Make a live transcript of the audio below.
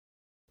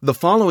The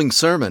following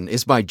sermon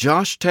is by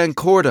Josh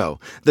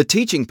Tancordo, the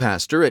teaching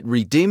pastor at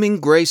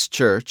Redeeming Grace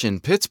Church in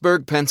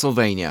Pittsburgh,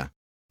 Pennsylvania.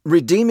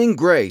 Redeeming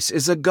Grace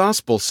is a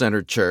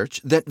gospel-centered church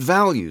that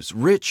values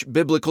rich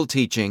biblical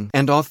teaching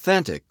and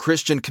authentic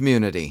Christian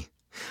community.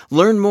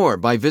 Learn more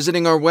by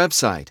visiting our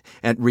website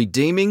at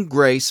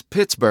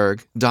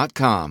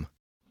redeeminggracepittsburgh.com.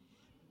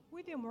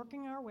 We've been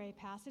working our way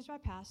passage by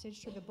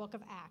passage through the book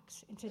of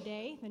Acts, and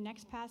today the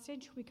next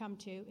passage we come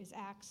to is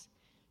Acts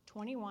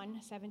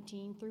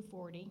 21:17 through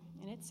 40,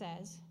 and it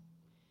says,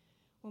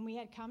 "When we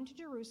had come to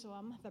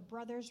Jerusalem, the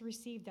brothers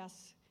received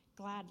us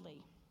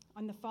gladly.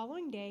 On the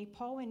following day,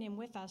 Paul went in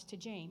with us to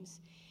James,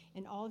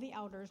 and all the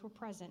elders were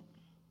present.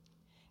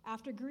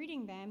 After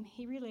greeting them,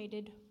 he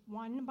related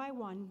one by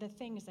one the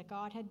things that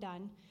God had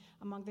done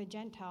among the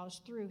Gentiles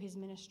through his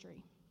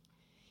ministry.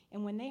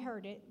 And when they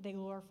heard it, they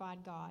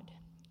glorified God.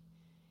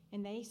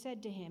 And they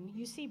said to him,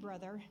 'You see,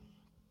 brother,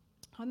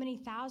 how many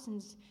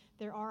thousands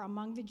there are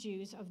among the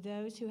Jews of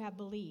those who have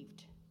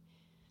believed.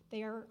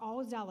 They are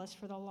all zealous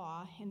for the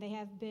law, and they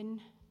have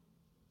been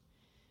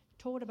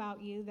told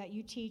about you that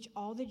you teach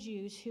all the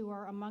Jews who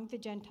are among the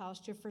Gentiles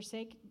to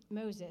forsake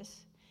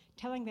Moses,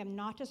 telling them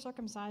not to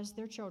circumcise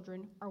their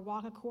children or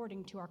walk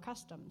according to our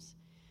customs.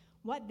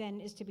 What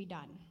then is to be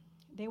done?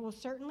 They will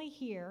certainly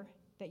hear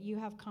that you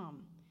have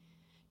come.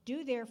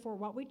 Do therefore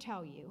what we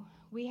tell you.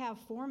 We have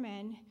 4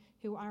 men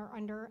who are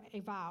under a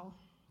vow.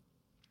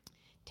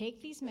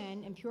 Take these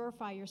men and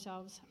purify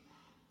yourselves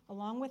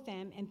along with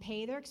them and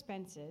pay their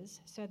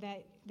expenses so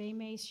that they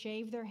may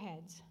shave their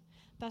heads.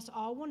 Thus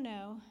all will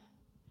know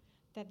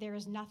that there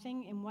is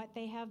nothing in what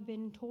they have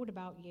been told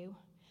about you,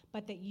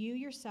 but that you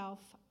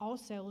yourself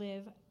also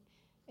live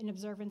in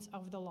observance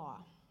of the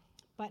law.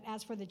 But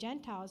as for the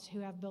Gentiles who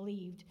have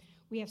believed,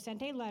 we have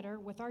sent a letter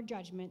with our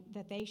judgment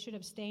that they should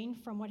abstain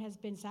from what has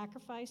been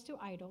sacrificed to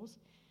idols,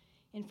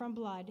 and from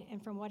blood,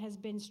 and from what has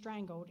been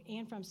strangled,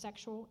 and from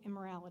sexual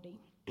immorality.'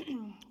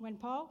 When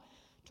Paul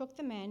took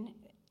the men,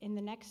 in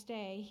the next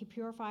day he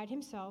purified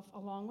himself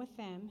along with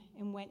them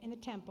and went in the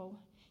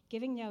temple,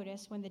 giving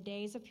notice when the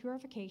days of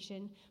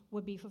purification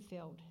would be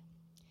fulfilled,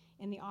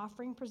 and the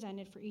offering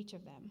presented for each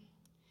of them.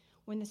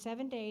 When the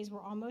 7 days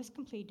were almost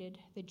completed,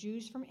 the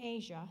Jews from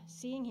Asia,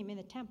 seeing him in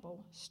the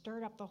temple,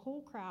 stirred up the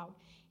whole crowd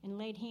and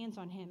laid hands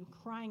on him,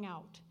 crying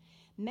out,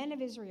 'Men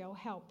of Israel,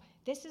 help!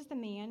 This is the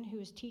man who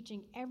is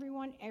teaching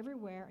everyone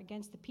everywhere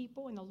against the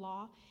people and the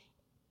law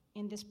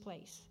in this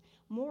place.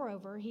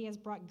 Moreover, he has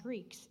brought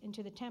Greeks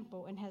into the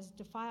temple and has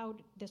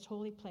defiled this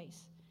holy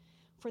place.'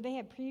 For they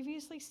had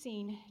previously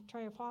seen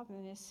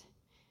Tryphosa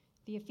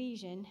the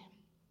Ephesian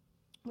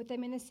with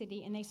them in the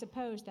city, and they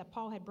supposed that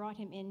Paul had brought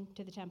him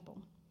into the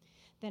temple.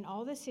 Then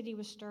all the city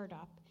was stirred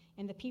up,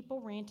 and the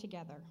people ran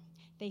together.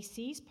 They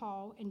seized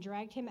Paul and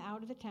dragged him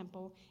out of the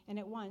temple, and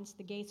at once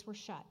the gates were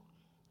shut.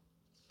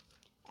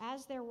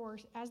 As they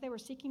were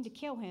seeking to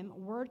kill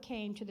him, word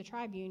came to the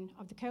tribune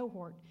of the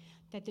cohort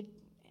that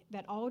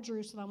all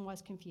Jerusalem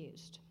was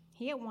confused.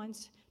 He at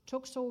once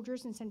took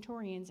soldiers and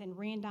centurions and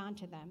ran down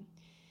to them.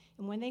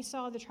 And when they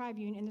saw the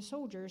tribune and the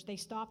soldiers, they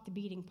stopped the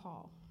beating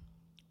Paul.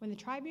 When the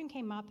tribune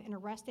came up and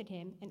arrested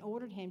him and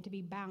ordered him to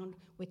be bound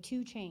with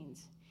 2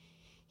 chains,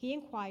 he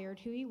inquired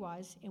who he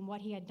was and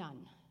what he had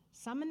done.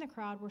 Some in the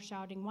crowd were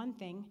shouting one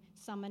thing,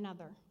 some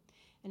another.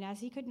 And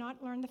as he could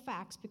not learn the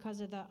facts because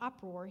of the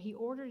uproar, he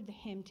ordered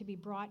him to be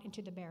brought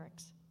into the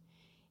barracks.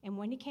 And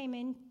when he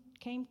came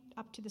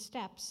up to the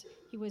steps,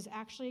 he was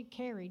actually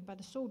carried by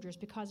the soldiers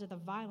because of the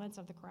violence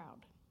of the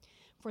crowd.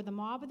 For the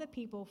mob of the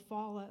people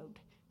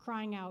followed,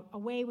 crying out,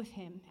 'Away with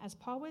him!' As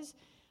Paul was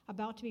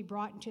about to be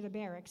brought into the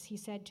barracks, he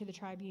said to the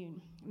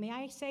tribune, 'May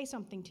I say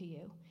something to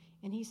you?'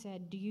 And he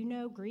said, 'Do you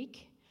know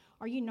Greek?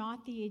 Are you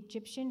not the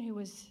Egyptian who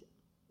was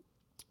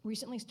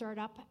recently stirred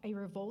up a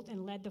revolt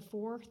and led the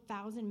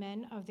 4,000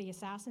 men of the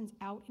assassins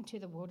out into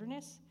the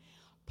wilderness?'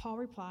 Paul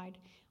replied,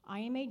 'I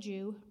am a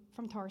Jew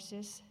from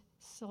Tarsus,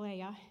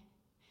 Cilicia,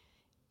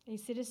 a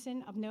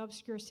citizen of no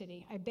obscure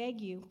city. I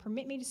beg you,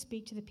 permit me to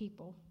speak to the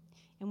people.'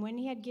 And when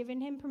he had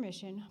given him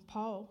permission,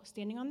 Paul,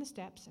 standing on the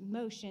steps,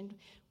 motioned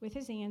with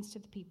his hands to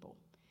the people.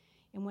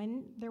 And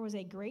when there was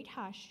a great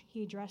hush,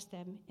 he addressed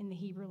them in the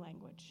Hebrew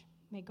language.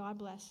 May God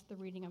bless the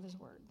reading of his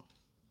word.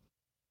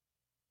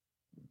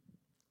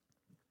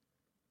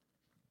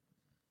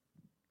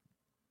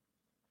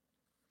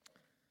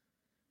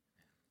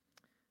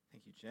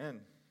 Thank you,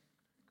 Jen.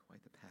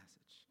 Quite the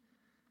passage.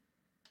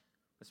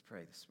 Let's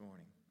pray this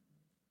morning.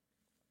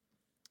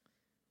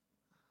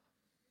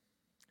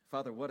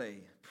 Father, what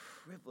a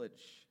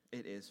privilege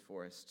it is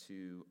for us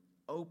to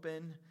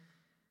open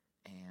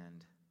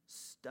and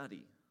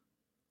study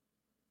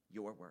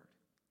your word.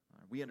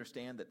 We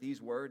understand that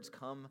these words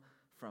come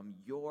from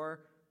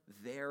your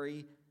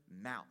very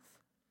mouth.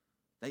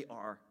 They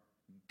are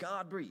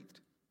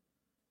God-breathed.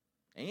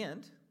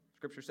 And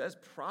Scripture says,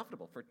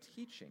 profitable for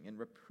teaching and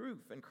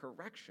reproof and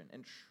correction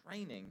and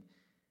training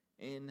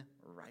in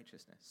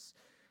righteousness.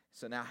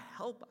 So now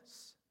help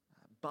us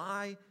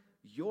by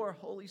your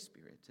Holy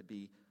Spirit to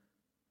be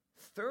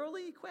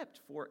thoroughly equipped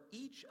for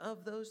each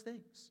of those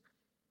things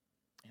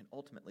and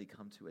ultimately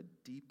come to a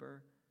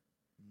deeper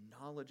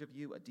knowledge of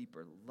you, a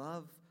deeper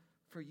love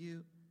for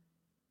you,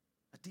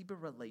 a deeper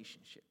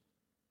relationship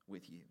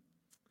with you.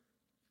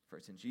 For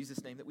it's in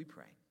Jesus' name that we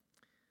pray.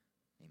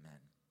 Amen.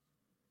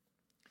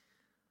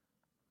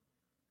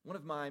 One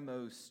of my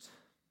most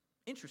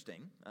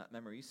interesting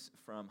memories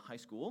from high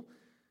school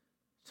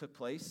took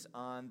place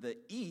on the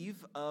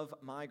eve of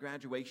my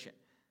graduation.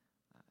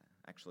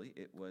 Actually,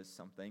 it was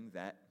something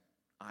that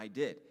I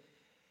did.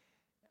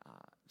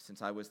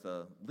 Since I was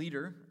the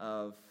leader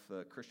of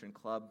the Christian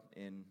club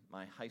in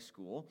my high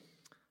school,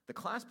 the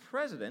class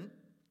president,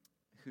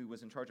 who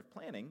was in charge of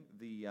planning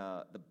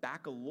the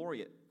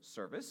baccalaureate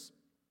service,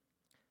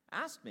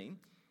 asked me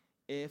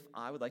if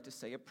I would like to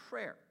say a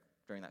prayer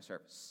during that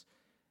service.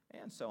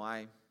 And so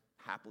I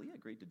happily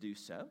agreed to do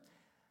so.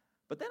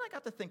 But then I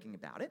got to thinking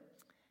about it,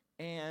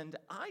 and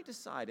I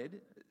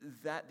decided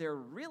that there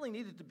really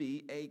needed to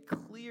be a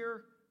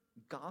clear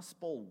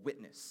gospel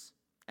witness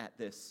at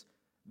this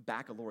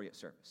baccalaureate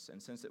service.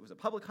 And since it was a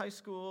public high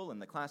school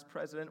and the class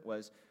president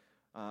was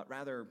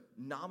rather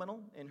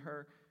nominal in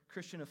her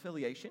Christian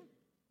affiliation,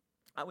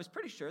 I was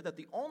pretty sure that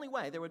the only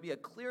way there would be a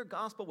clear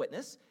gospel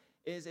witness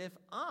is if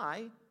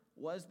I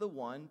was the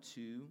one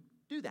to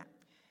do that.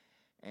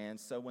 And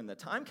so when the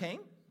time came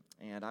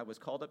and I was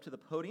called up to the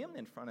podium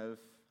in front of,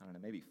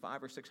 maybe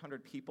 500 or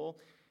 600 people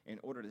in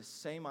order to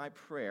say my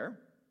prayer,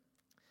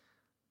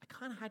 I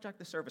kind of hijacked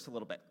the service a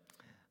little bit.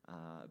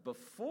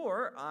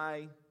 Before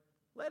I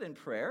led in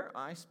prayer,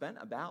 I spent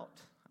about,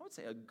 I would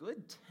say, a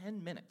good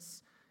 10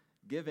 minutes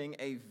giving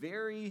a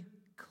very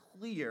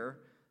clear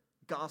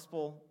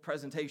gospel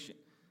presentation.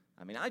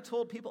 I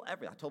told people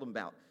everything. I told them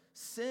about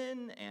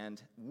sin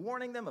and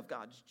warning them of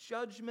God's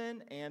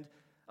judgment and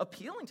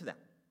appealing to them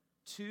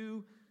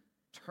to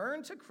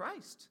turn to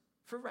Christ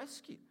for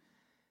rescue.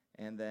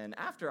 And then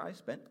after I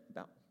spent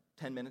about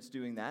 10 minutes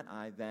doing that,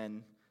 I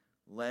then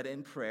led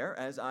in prayer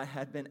as I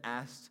had been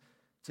asked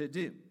to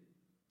do.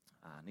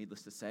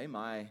 Needless to say,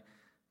 my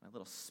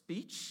little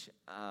speech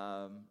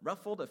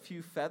ruffled a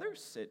few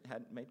feathers. It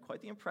had made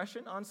quite the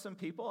impression on some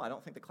people. I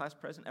don't think the class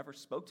president ever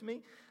spoke to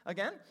me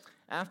again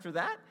after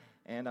that,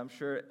 and I'm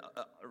sure it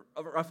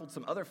ruffled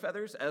some other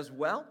feathers as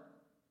well.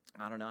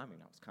 I don't know. I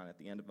was kind of at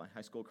the end of my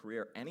high school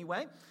career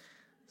anyway,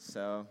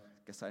 so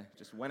I guess I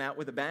just went out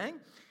with a bang.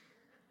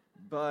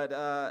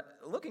 But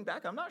looking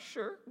back, I'm not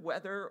sure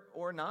whether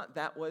or not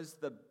that was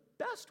the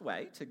best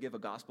way to give a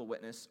gospel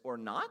witness or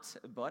not,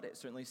 but it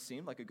certainly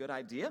seemed like a good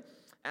idea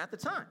at the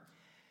time.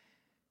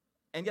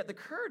 And yet the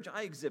courage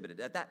I exhibited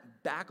at that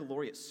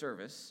baccalaureate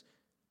service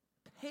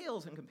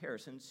pales in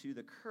comparison to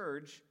the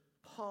courage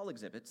Paul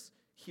exhibits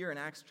here in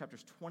Acts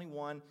chapters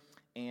 21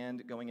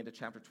 and going into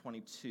chapter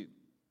 22.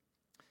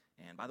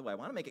 And by the way, I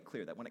want to make it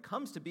clear that when it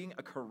comes to being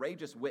a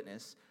courageous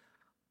witness,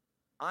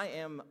 I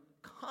am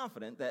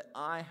confident that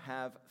I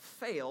have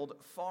failed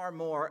far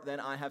more than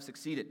I have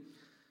succeeded.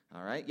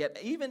 All right? Yet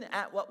even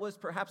at what was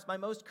perhaps my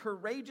most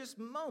courageous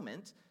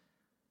moment,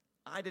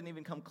 I didn't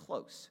even come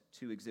close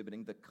to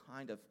exhibiting the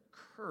kind of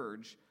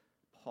courage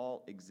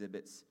Paul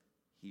exhibits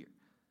here.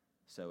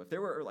 So if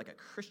there were like a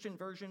Christian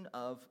version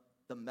of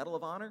the Medal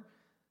of Honor,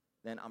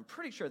 then I'm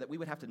pretty sure that we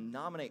would have to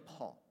nominate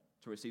Paul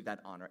to receive that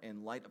honor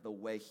in light of the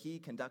way he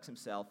conducts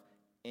himself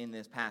in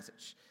this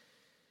passage.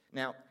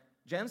 Now,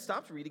 Jen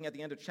stopped reading at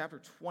the end of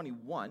chapter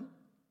 21,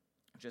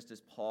 just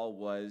as Paul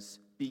was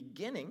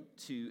beginning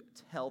to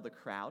tell the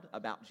crowd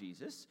about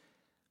Jesus.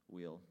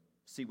 We'll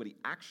see what he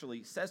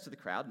actually says to the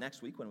crowd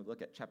next week when we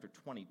look at chapter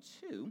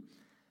 22.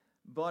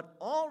 But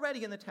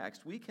already in the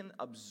text, we can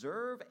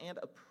observe and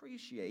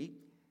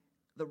appreciate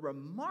the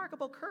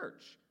remarkable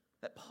courage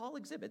that Paul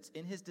exhibits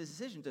in his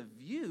decision to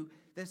view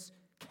this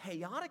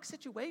chaotic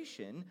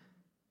situation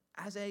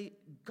as a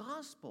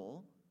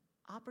gospel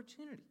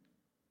opportunity.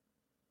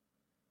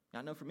 Now,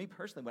 I know for me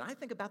personally, when I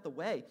think about the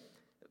way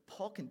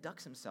Paul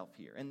conducts himself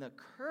here and the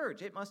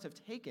courage it must have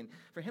taken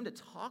for him to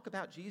talk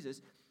about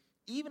Jesus,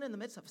 even in the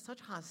midst of such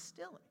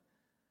hostility,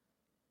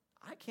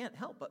 I can't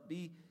help but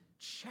be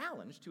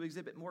challenged to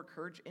exhibit more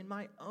courage in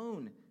my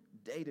own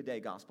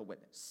day-to-day gospel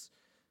witness.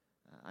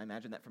 I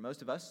imagine that for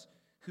most of us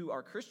who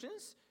are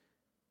Christians,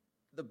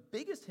 the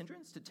biggest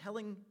hindrance to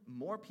telling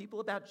more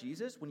people about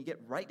Jesus, when you get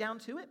right down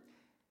to it,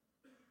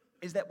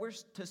 is that we're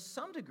to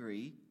some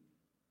degree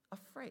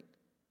afraid.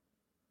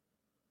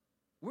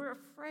 We're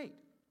afraid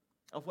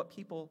of what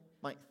people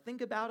might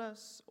think about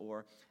us,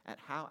 or at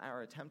how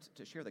our attempt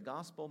to share the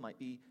gospel might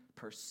be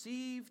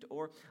perceived,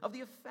 or of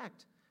the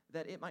effect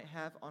that it might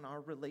have on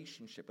our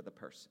relationship with a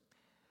person.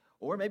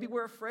 Or maybe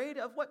we're afraid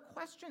of what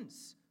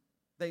questions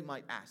they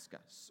might ask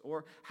us,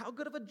 or how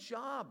good of a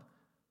job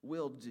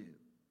we'll do.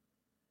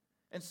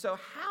 And so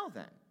how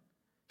then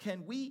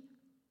can we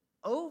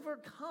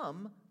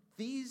overcome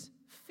these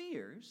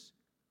fears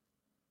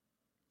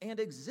and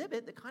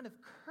exhibit the kind of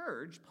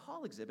courage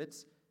Paul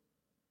exhibits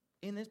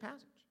in this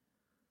passage?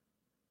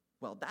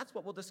 Well, that's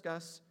what we'll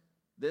discuss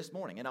this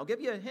morning. And I'll give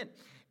you a hint.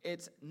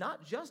 It's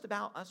not just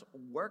about us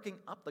working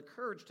up the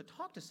courage to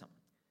talk to someone,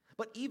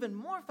 but even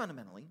more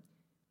fundamentally,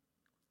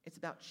 it's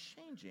about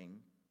changing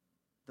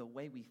the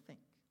way we think.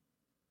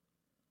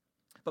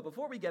 But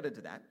before we get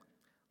into that,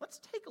 Let's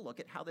take a look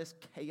at how this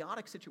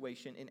chaotic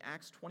situation in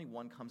Acts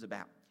 21 comes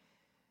about.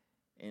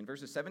 In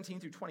verses 17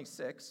 through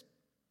 26,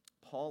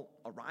 Paul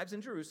arrives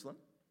in Jerusalem,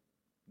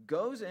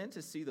 goes in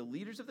to see the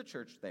leaders of the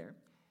church there,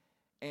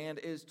 and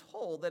is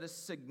told that a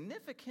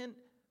significant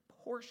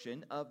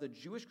portion of the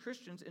Jewish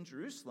Christians in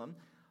Jerusalem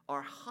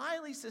are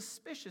highly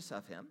suspicious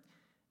of him,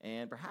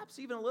 and perhaps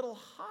even a little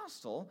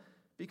hostile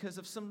because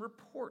of some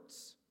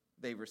reports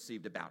they've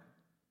received about him.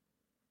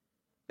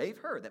 They've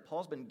heard that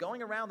Paul's been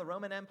going around the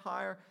Roman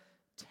Empire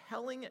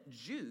telling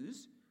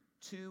Jews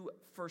to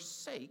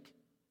forsake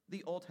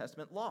the Old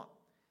Testament law.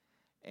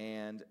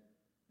 And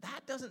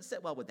that doesn't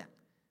sit well with them,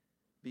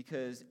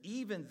 because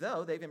even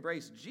though they've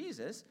embraced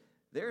Jesus,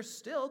 they're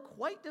still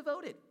quite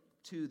devoted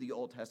to the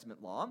Old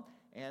Testament law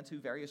and to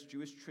various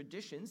Jewish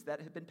traditions that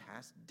have been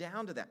passed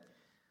down to them.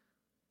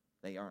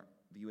 They aren't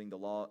viewing the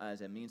law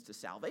as a means to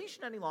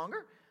salvation any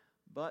longer,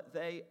 but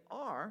they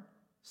are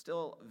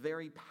still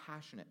very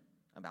passionate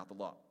about the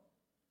law.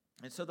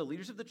 And so the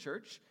leaders of the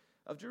church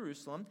of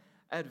Jerusalem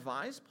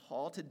advise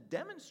Paul to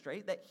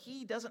demonstrate that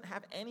he doesn't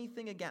have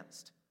anything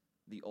against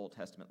the Old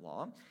Testament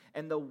law.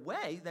 And the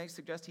way they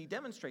suggest he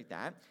demonstrate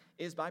that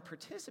is by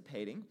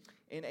participating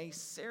in a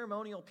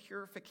ceremonial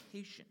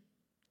purification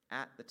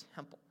at the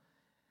temple,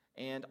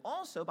 and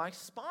also by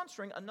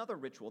sponsoring another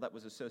ritual that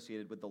was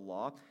associated with the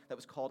law that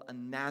was called a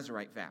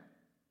Nazirite vow.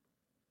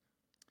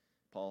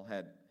 Paul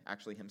had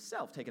actually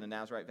himself taken a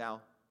Nazirite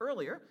vow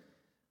earlier,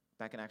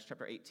 back in Acts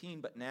chapter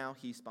 18, but now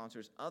he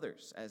sponsors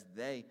others as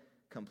they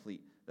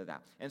complete the vow.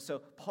 And so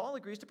Paul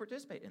agrees to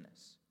participate in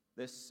this.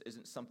 This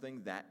isn't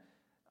something that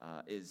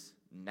is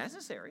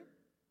necessary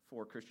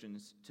for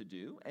Christians to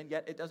do, and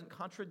yet it doesn't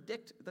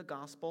contradict the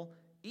gospel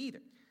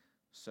either.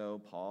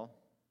 So Paul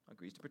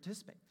agrees to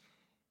participate.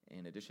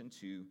 In addition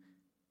to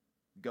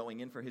going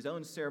in for his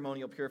own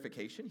ceremonial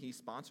purification, he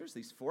sponsors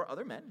these 4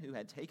 other men who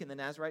had taken the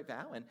Nazirite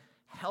vow and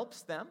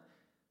helps them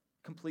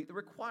complete the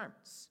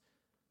requirements.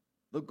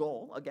 The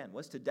goal, again,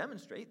 was to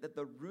demonstrate that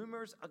the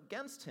rumors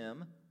against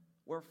him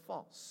were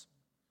false.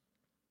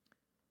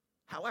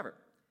 However,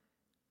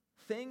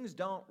 things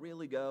don't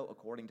really go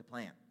according to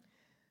plan.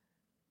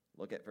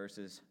 Look at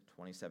verses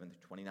 27 through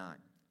 29.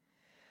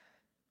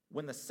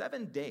 When the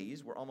 7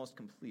 days were almost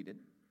completed,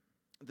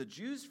 the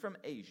Jews from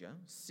Asia,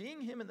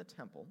 seeing him in the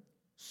temple,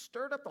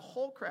 stirred up the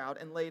whole crowd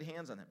and laid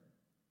hands on him,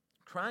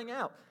 crying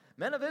out,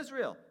 "Men of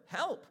Israel,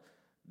 help!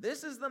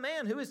 This is the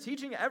man who is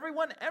teaching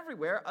everyone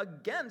everywhere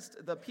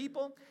against the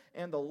people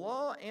and the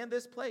law and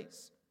this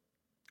place.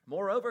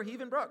 Moreover, he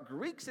even brought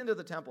Greeks into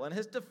the temple and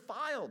has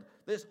defiled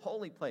this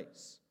holy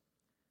place."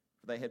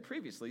 For they had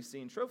previously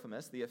seen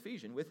Trophimus the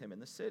Ephesian with him in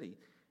the city,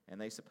 and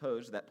they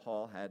supposed that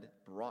Paul had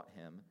brought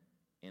him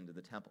into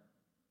the temple.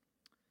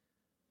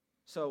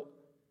 So,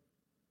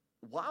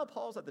 while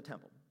Paul's at the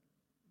temple,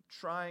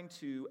 trying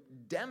to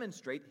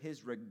demonstrate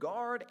his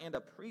regard and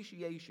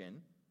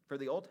appreciation for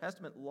the Old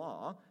Testament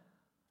law,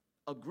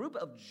 a group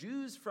of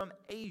Jews from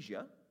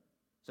Asia,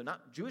 so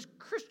not Jewish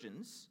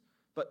Christians,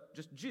 but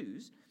just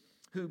Jews,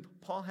 who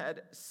Paul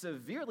had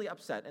severely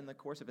upset in the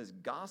course of his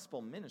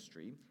gospel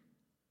ministry,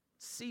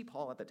 see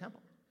Paul at the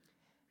temple.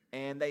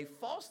 And they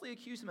falsely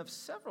accuse him of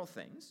several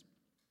things,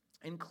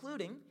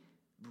 including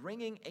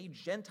bringing a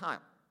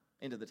Gentile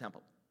into the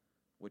temple,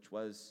 which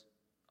was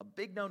a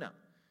big no-no.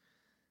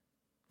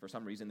 For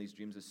some reason, these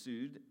Jews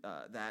assumed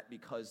that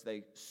because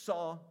they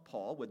saw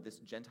Paul with this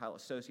Gentile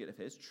associate of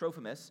his,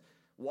 Trophimus,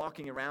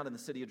 walking around in the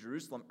city of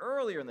Jerusalem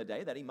earlier in the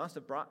day, that he must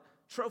have brought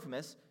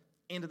Trophimus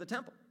into the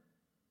temple,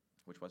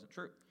 which wasn't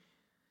true.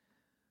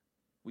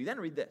 We then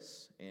read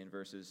this in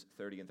verses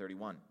 30 and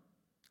 31.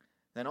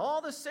 Then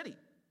all the city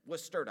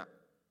was stirred up,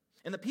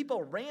 and the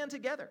people ran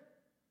together.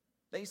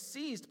 They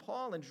seized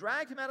Paul and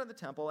dragged him out of the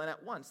temple, and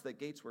at once the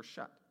gates were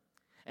shut.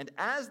 And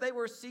as they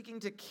were seeking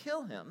to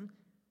kill him,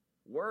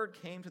 word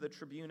came to the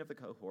tribune of the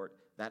cohort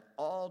that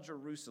all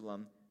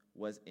Jerusalem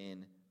was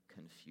in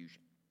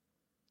confusion.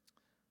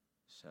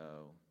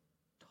 So,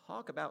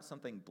 talk about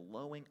something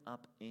blowing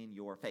up in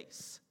your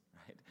face,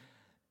 right?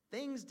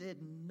 Things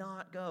did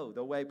not go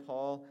the way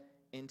Paul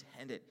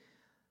intended.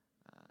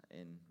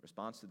 In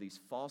response to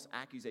these false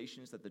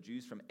accusations that the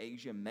Jews from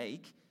Asia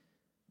make,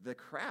 the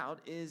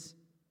crowd is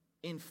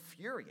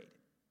infuriated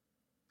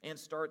and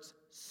starts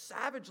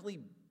savagely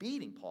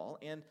beating Paul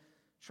and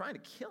trying to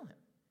kill him.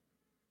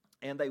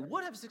 And they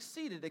would have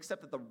succeeded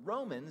except that the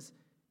Romans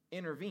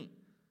intervened.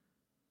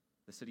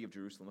 The city of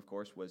Jerusalem, of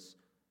course, was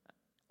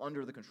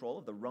under the control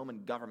of the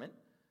Roman government,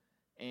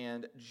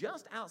 and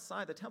just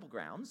outside the temple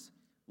grounds,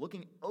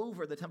 looking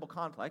over the temple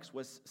complex,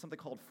 was something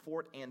called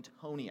Fort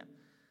Antonia,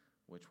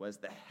 which was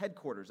the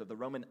headquarters of the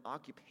Roman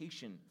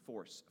occupation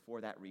force for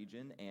that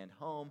region and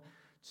home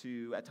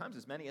to, at times,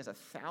 as many as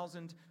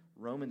 1,000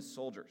 Roman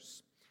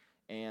soldiers.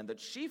 And the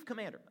chief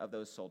commander of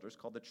those soldiers,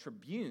 called the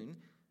tribune,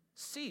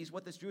 sees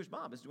what this Jewish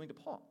mob is doing to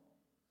Paul.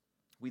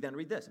 We then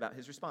read this about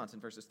his response in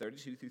verses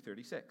 32 through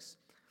 36.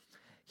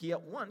 He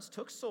at once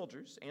took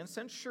soldiers and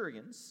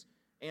centurions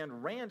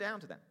and ran down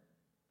to them.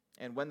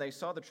 And when they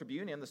saw the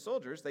tribune and the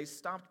soldiers, they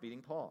stopped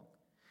beating Paul.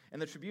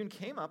 And the tribune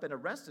came up and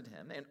arrested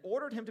him and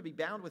ordered him to be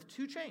bound with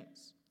 2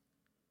 chains.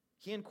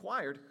 He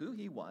inquired who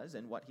he was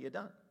and what he had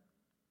done.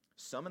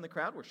 Some in the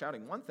crowd were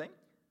shouting one thing,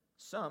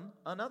 some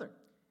another.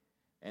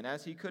 And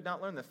as he could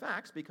not learn the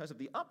facts because of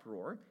the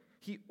uproar,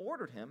 he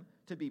ordered him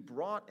to be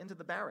brought into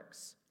the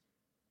barracks.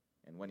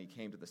 And when he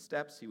came to the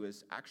steps, he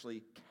was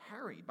actually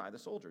carried by the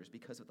soldiers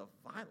because of the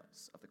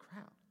violence of the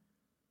crowd.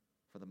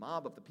 For the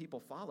mob of the people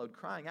followed,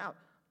 crying out,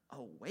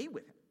 "Away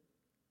with him."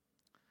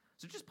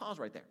 So just pause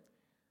right there.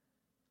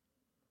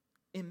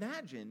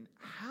 Imagine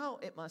how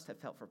it must have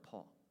felt for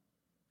Paul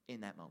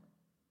in that moment.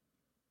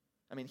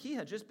 I mean, he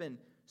had just been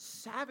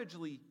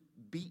savagely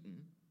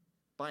beaten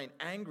by an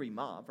angry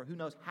mob for who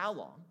knows how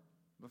long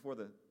before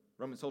the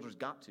Roman soldiers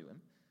got to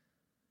him.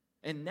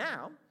 And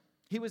now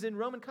he was in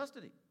Roman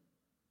custody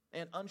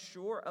and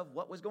unsure of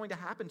what was going to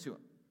happen to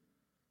him.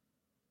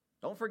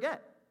 Don't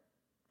forget,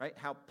 right,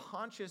 how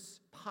Pontius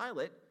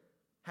Pilate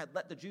had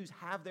let the Jews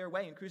have their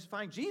way in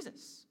crucifying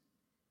Jesus.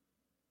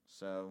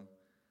 So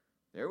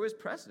there was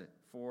precedent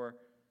for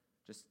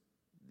just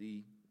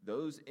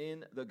those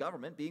in the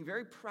government being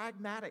very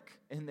pragmatic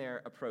in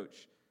their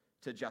approach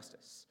to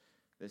justice.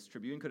 This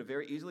tribune could have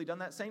very easily done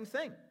that same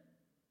thing.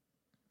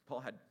 Paul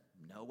had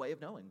no way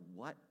of knowing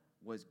what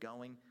was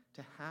going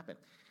to happen.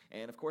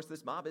 And of course,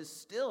 this mob is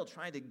still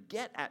trying to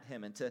get at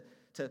him and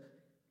to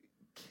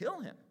kill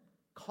him,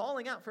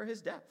 calling out for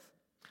his death.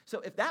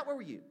 So if that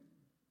were you,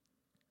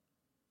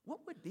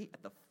 what would be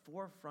at the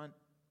forefront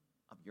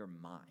of your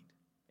mind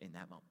in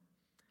that moment?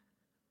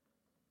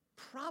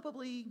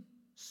 Probably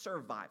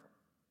survival,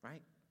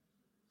 right?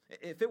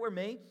 If it were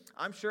me,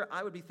 I'm sure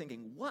I would be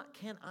thinking, what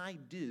can I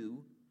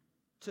do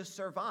to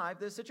survive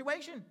this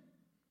situation?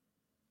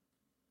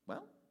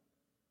 Well,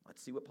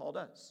 let's see what Paul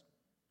does.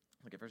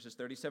 Look at verses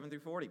 37 through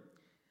 40.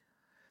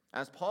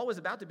 As Paul was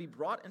about to be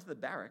brought into the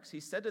barracks, he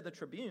said to the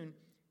tribune,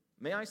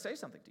 "May I say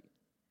something to you?"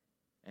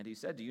 And he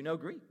said, "Do you know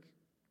Greek?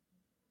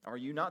 Are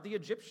you not the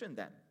Egyptian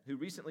then, who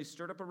recently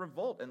stirred up a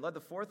revolt and led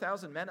the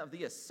 4,000 men of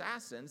the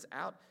assassins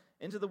out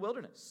into the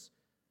wilderness?"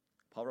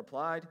 Paul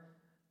replied,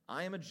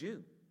 "I am a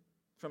Jew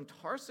from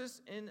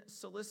Tarsus in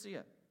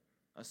Cilicia,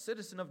 a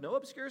citizen of no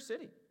obscure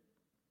city.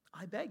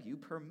 I beg you,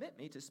 permit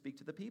me to speak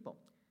to the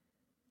people."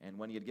 And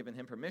when he had given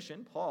him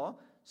permission, Paul,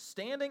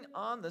 standing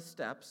on the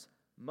steps,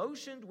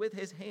 motioned with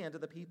his hand to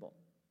the people.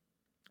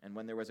 And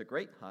when there was a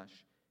great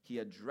hush, he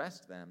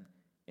addressed them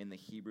in the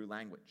Hebrew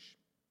language.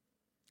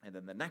 And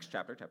then the next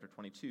chapter, chapter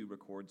 22,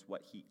 records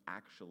what he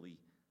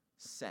actually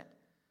said.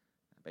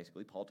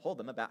 Basically, Paul told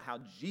them about how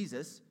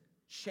Jesus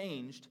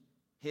changed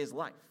his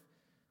life.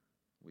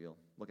 We'll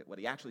look at what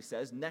he actually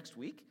says next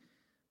week.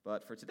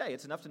 But for today,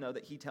 it's enough to know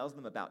that he tells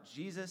them about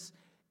Jesus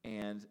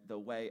and the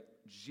way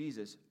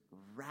Jesus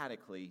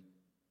radically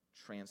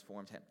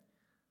transformed him.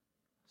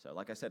 So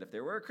like I said, if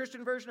there were a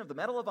Christian version of the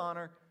Medal of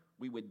Honor,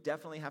 we would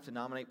definitely have to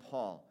nominate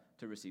Paul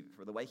to receive it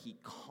for the way he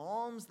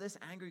calms this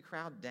angry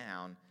crowd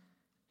down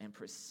and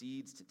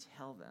proceeds to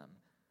tell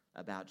them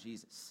about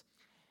Jesus.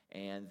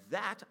 And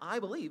that, I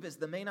believe, is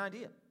the main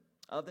idea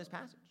of this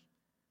passage.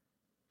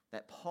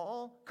 That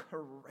Paul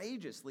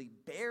courageously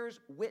bears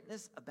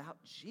witness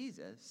about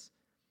Jesus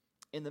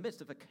in the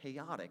midst of a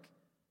chaotic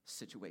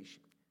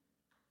situation.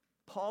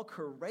 Paul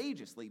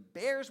courageously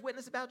bears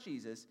witness about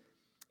Jesus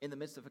in the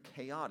midst of a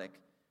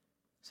chaotic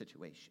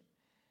situation.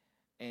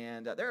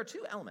 And there are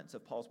 2 elements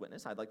of Paul's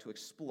witness I'd like to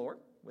explore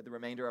with the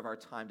remainder of our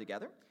time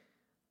together.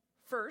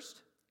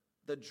 First,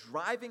 the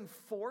driving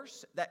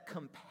force that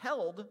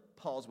compelled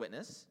Paul's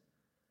witness.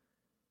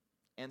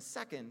 And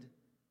second,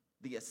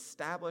 the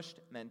established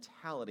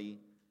mentality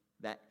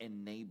that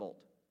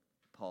enabled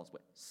Paul's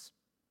witness.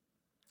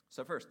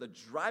 So first, the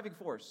driving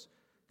force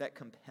that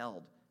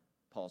compelled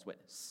Paul's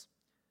witness.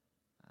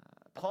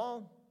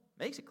 Paul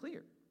makes it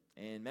clear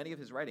in many of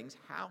his writings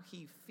how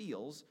he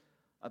feels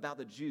about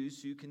the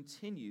Jews who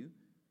continue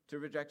to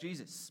reject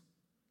Jesus.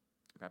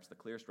 Perhaps the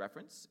clearest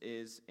reference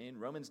is in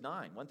Romans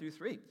 9, 1 through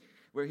 3,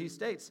 where he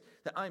states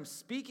that I'm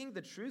speaking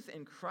the truth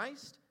in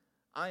Christ.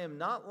 I am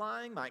not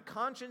lying. My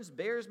conscience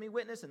bears me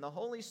witness in the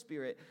Holy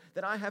Spirit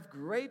that I have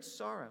great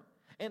sorrow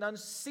and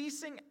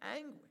unceasing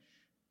anguish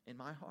in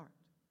my heart.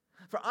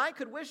 For I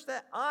could wish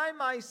that I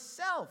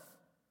myself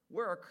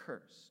were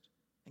accursed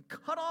and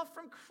cut off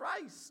from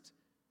Christ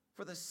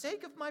for the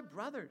sake of my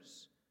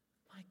brothers,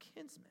 my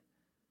kinsmen,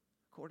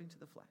 according to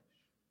the flesh.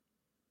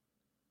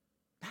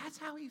 That's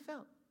how he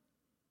felt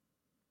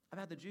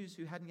about the Jews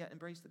who hadn't yet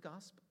embraced the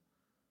gospel.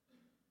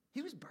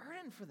 He was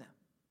burdened for them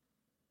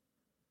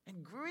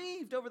and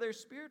grieved over their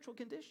spiritual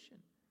condition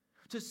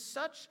to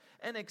such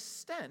an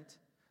extent,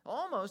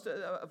 almost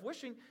of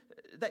wishing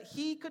that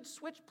he could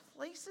switch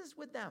places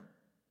with them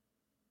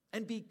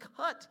and be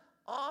cut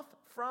off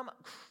from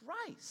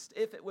Christ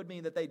if it would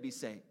mean that they'd be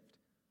saved.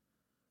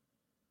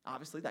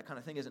 Obviously, that kind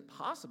of thing isn't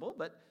possible,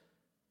 but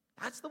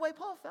that's the way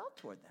Paul felt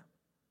toward them.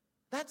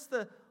 That's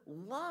the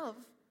love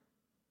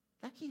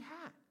that he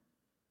had.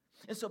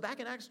 And so back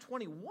in Acts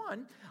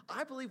 21,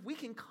 I believe we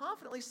can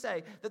confidently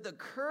say that the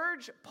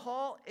courage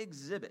Paul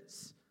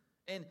exhibits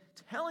in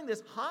telling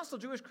this hostile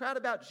Jewish crowd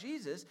about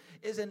Jesus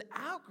is an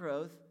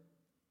outgrowth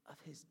of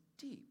his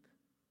deep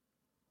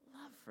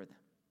love for them.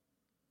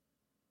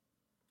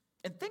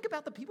 And think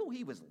about the people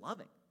he was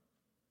loving.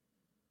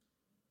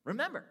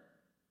 Remember,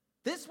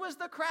 this was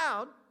the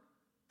crowd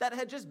that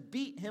had just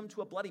beat him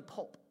to a bloody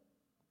pulp.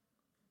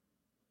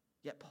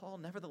 Yet Paul,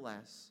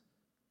 nevertheless,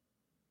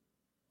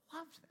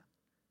 loved them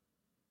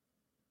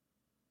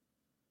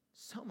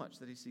so much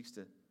that he seeks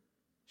to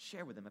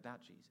share with them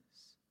about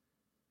Jesus.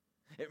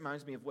 It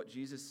reminds me of what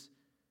Jesus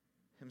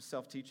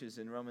himself teaches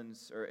in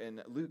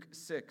Luke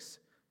 6,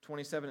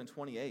 27 and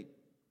 28.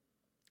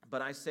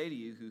 But I say to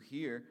you who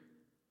hear,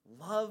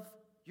 love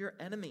your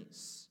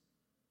enemies.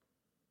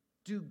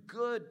 Do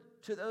good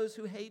to those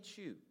who hate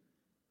you.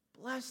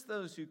 Bless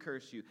those who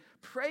curse you.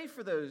 Pray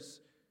for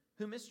those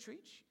who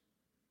mistreat you.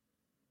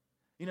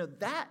 You know,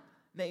 that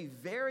may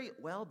very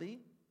well be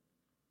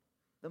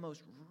the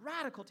most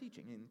radical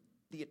teaching in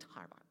the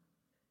entire Bible.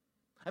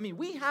 I mean,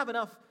 we have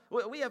enough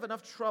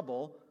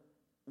trouble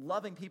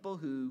loving people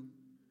who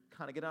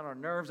kind of get on our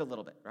nerves a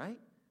little bit, right?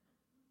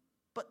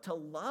 But to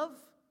love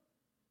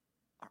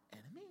our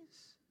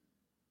enemies?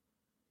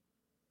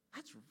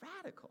 That's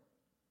radical.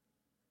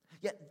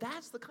 Yet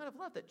that's the kind of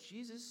love that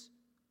Jesus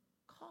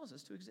calls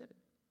us to exhibit.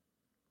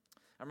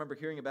 I remember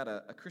hearing about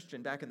a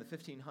Christian back in the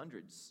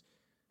 1500s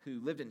who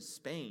lived in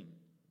Spain.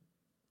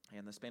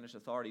 And the Spanish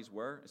authorities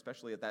were,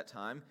 especially at that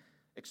time,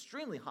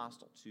 extremely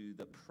hostile to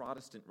the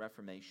Protestant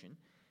Reformation.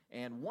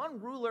 And one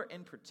ruler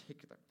in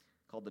particular,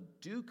 called the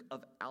Duke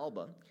of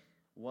Alba,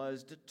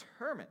 was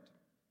determined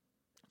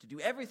to do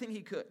everything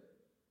he could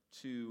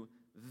to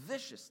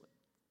viciously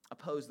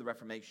oppose the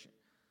Reformation.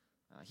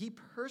 He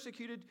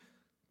persecuted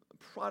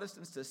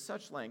Protestants to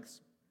such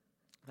lengths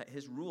that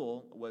his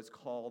rule was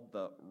called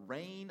the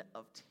Reign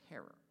of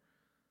Terror.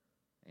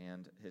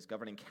 And his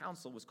governing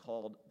council was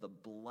called the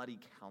Bloody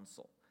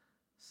Council,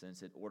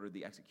 since it ordered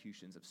the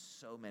executions of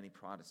so many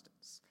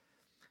Protestants.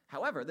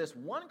 However, this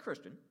one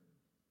Christian,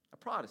 a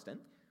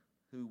Protestant,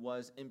 who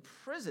was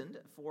imprisoned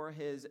for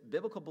his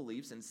biblical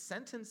beliefs and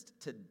sentenced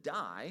to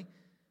die,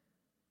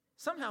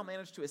 somehow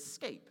managed to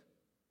escape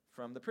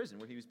from the prison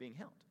where he was being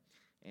held.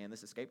 And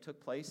this escape took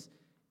place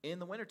in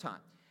the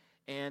wintertime.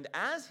 And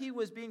as he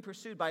was being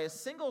pursued by a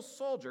single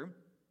soldier,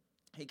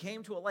 he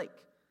came to a lake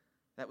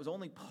that was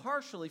only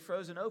partially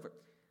frozen over.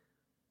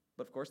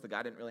 But of course, the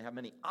guy didn't really have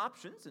many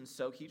options, and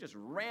so he just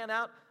ran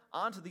out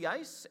onto the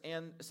ice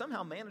and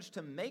somehow managed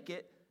to make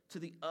it to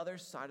the other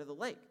side of the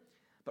lake.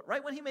 But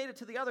right when he made it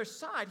to the other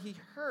side, he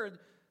heard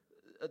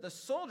the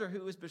soldier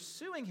who was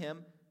pursuing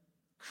him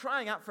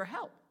crying out for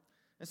help.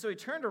 And so he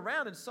turned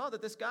around and saw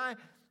that this guy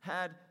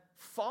had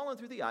fallen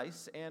through the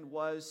ice and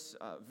was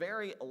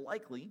very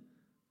likely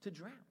to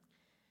drown.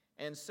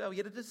 And so he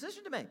had a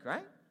decision to make,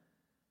 right?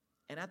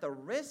 And at the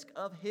risk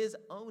of his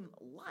own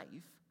life,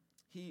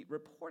 he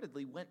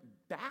reportedly went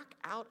back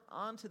out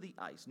onto the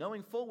ice,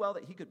 knowing full well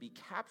that he could be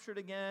captured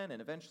again and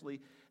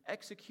eventually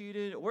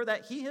executed, or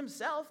that he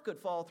himself could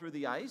fall through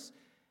the ice,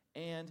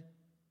 and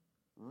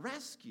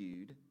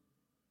rescued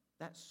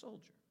that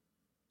soldier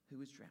who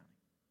was drowning.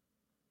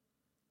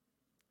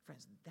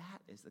 Friends,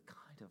 that is the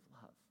kind of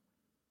love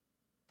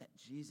that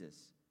Jesus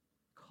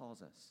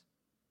calls us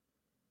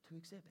to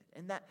exhibit,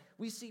 and that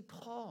we see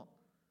Paul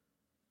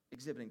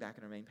exhibiting back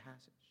in our main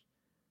passage.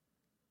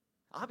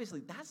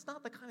 Obviously, that's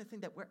not the kind of thing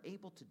that we're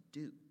able to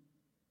do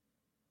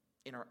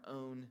in our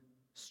own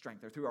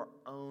strength or through our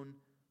own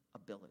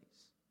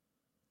abilities.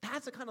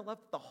 That's the kind of love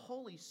that the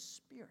Holy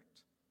Spirit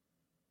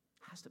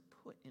has to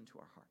put into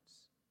our hearts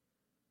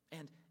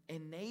and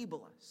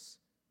enable us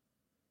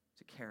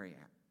to carry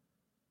out.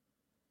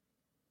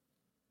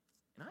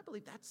 And I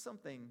believe that's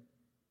something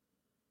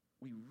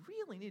we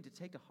really need to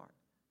take to heart,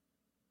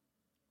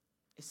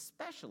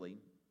 especially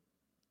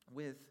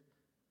with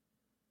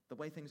the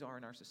way things are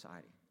in our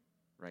society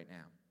right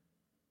now.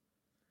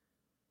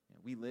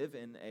 We live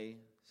in a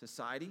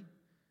society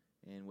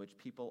in which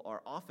people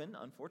are often,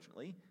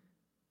 unfortunately,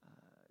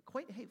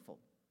 quite hateful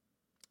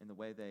in the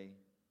way they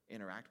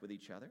interact with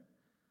each other.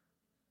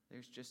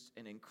 There's just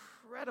an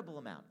incredible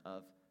amount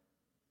of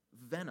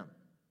venom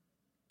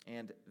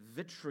and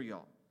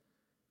vitriol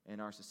in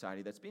our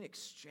society that's being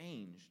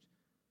exchanged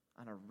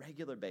on a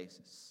regular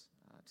basis,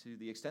 to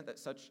the extent that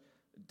such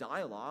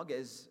dialogue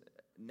is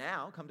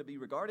now come to be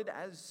regarded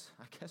as,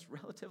 I guess,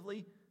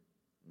 relatively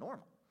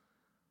normal.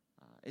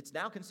 It's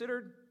now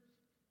considered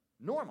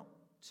normal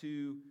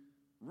to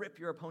rip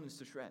your opponents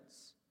to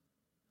shreds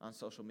on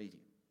social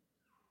media.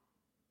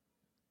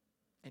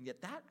 And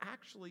yet that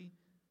actually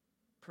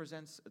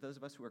presents those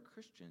of us who are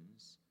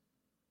Christians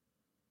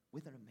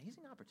with an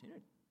amazing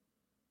opportunity.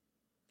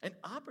 An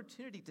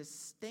opportunity to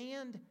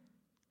stand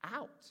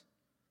out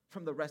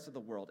from the rest of the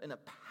world in a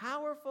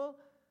powerful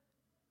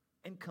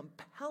and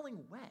compelling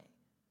way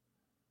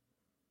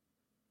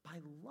by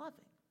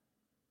loving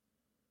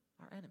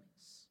our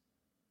enemies.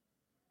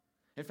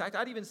 In fact,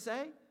 I'd even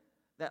say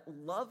that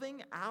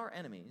loving our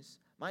enemies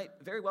might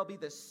very well be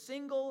the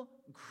single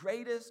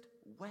greatest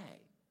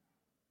way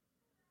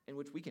in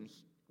which we can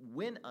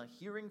win a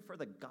hearing for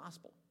the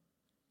gospel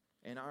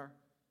in our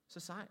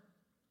society.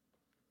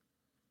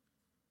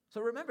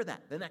 So remember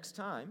that the next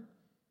time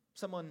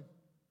someone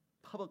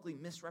publicly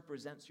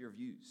misrepresents your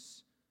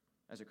views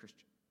as a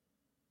Christian.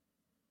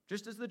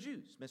 Just as the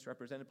Jews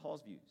misrepresented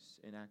Paul's views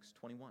in Acts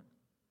 21.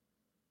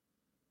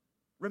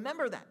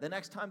 Remember that the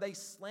next time they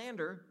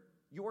slander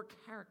your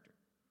character.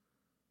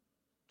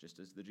 Just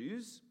as the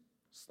Jews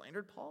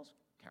slandered Paul's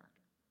character.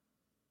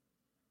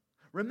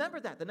 Remember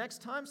that the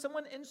next time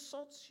someone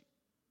insults you,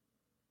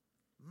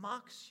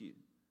 mocks you,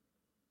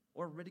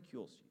 or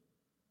ridicules you.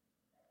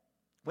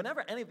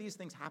 Whenever any of these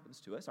things happens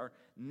to us, our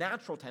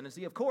natural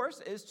tendency, of course,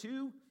 is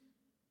to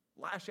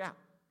lash out,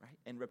 right?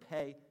 And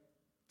repay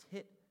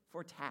tit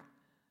for tat.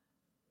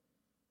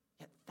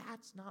 Yet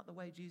that's not the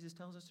way Jesus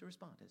tells us to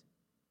respond, is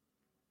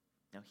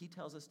it? Now, he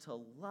tells us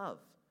to love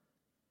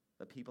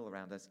the people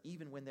around us,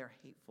 even when they're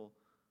hateful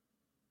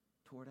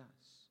toward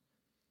us.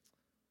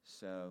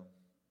 So,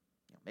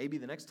 maybe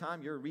the next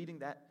time you're reading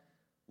that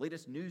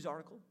latest news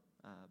article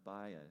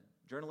by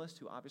a journalist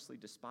who obviously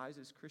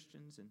despises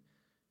Christians and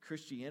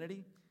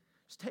Christianity,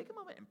 just take a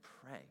moment and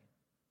pray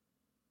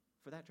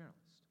for that journalist.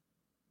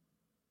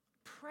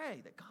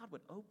 Pray that God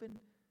would open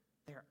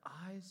their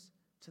eyes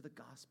to the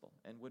gospel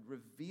and would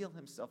reveal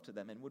himself to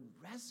them and would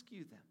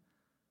rescue them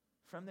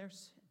from their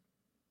sin.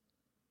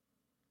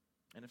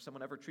 And if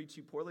someone ever treats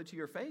you poorly to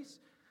your face,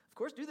 of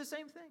course, do the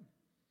same thing.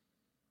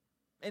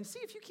 And see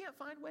if you can't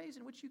find ways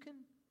in which you can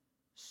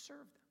serve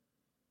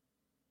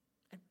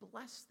them and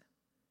bless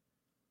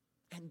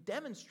them and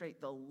demonstrate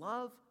the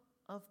love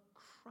of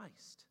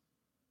Christ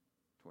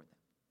toward them.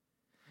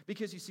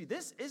 Because you see,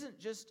 this isn't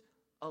just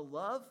a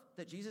love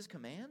that Jesus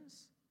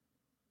commands.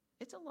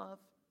 It's a love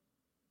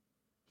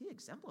he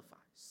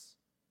exemplifies.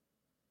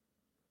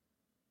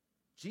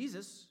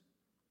 Jesus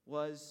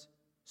was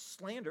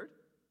slandered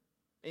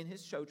in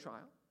his show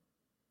trial,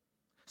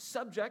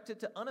 subjected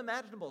to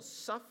unimaginable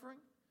suffering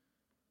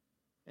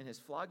in his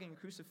flogging and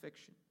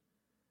crucifixion,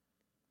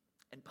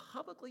 and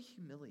publicly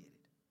humiliated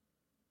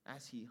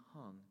as he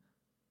hung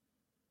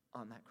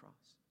on that cross.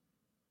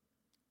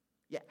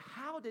 Yet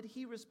how did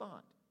he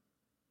respond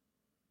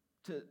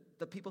to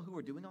the people who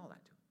were doing all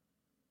that to him?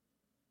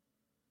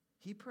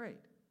 He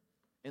prayed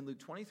in Luke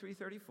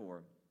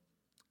 23:34,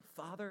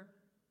 "Father,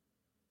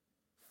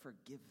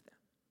 forgive them,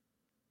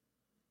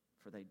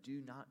 for they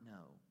do not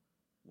know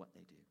what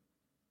they do."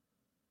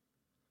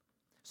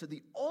 So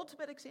the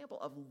ultimate example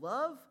of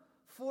love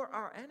for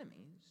our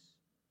enemies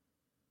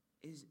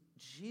is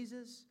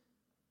Jesus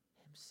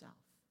himself.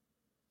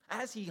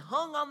 As he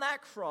hung on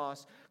that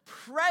cross,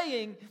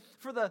 praying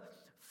for the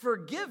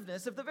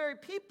forgiveness of the very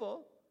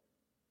people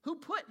who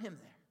put him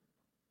there.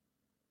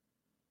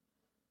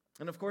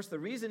 And of course, the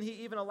reason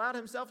he even allowed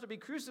himself to be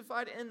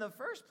crucified in the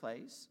first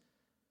place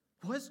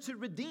was to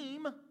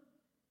redeem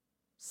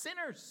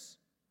sinners,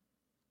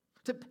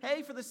 to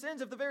pay for the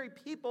sins of the very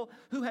people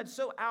who had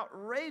so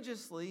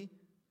outrageously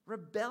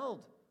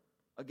rebelled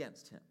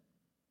against him.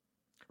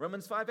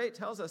 Romans 5:8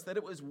 tells us that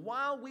it was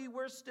while we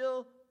were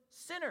still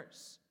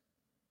sinners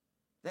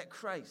that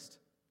Christ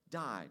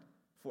died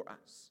for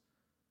us.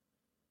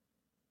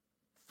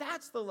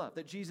 That's the love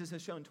that Jesus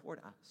has shown toward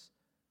us,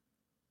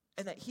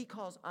 and that he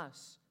calls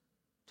us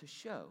to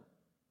show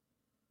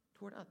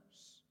toward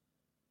others,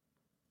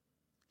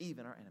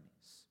 even our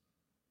enemies.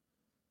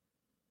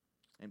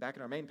 And back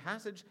in our main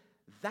passage,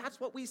 that's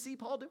what we see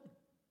Paul doing.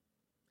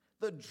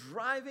 The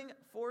driving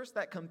force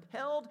that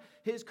compelled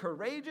his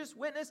courageous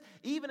witness,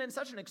 even in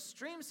such an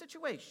extreme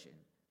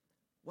situation,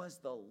 was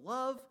the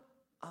love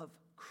of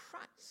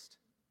Christ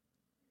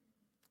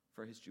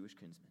for his Jewish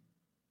kinsmen.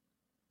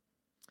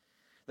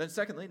 Then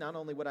secondly, not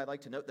only would I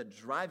like to note the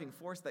driving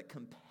force that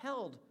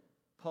compelled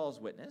Paul's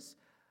witness,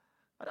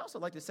 I'd also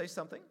like to say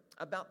something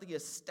about the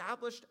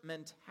established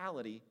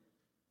mentality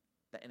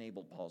that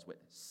enabled Paul's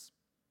witness.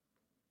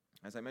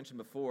 As I mentioned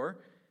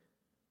before,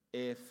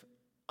 if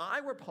I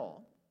were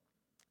Paul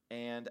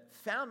and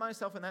found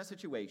myself in that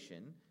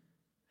situation,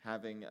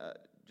 having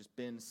just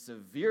been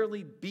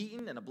severely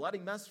beaten and a bloody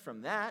mess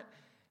from that,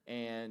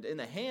 and in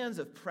the hands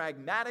of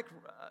pragmatic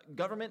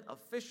government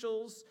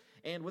officials,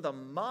 and with a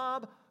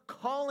mob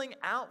calling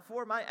out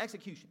for my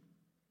execution,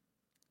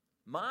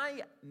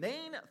 my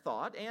main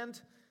thought,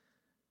 and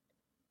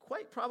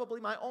quite probably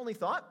my only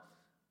thought,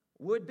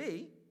 would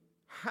be,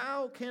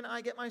 how can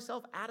I get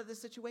myself out of this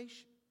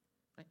situation?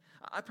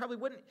 I probably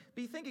wouldn't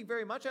be thinking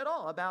very much at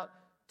all about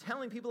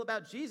telling people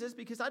about Jesus,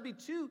 because I'd be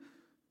too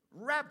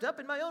wrapped up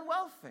in my own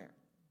welfare.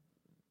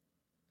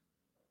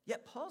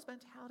 Yet Paul's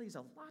mentality is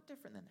a lot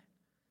different than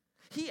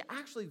that. He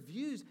actually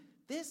views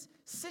this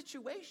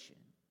situation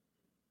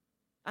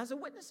as a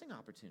witnessing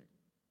opportunity.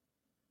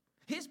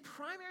 His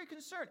primary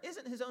concern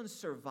isn't his own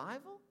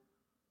survival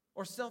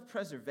or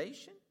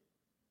self-preservation,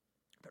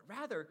 but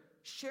rather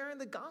sharing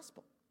the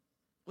gospel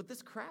with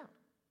this crowd.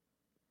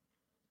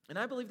 And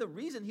I believe the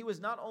reason he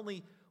was not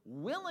only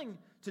willing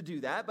to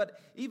do that, but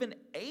even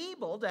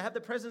able to have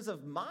the presence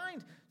of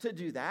mind to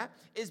do that,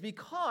 is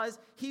because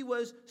he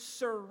was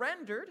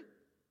surrendered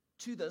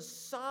to the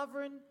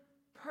sovereign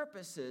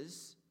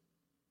purposes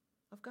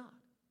of God.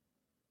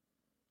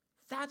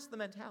 That's the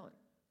mentality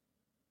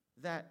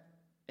that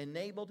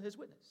enabled his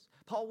witness.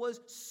 Paul was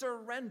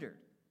surrendered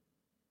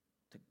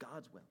to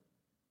God's will,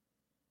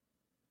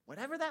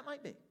 whatever that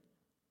might be.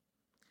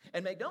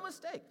 And make no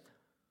mistake,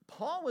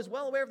 Paul was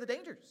well aware of the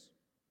dangers.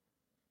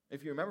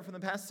 If you remember from the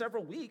past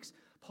several weeks,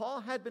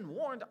 Paul had been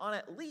warned on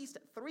at least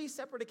 3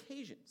 separate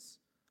occasions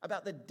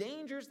about the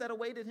dangers that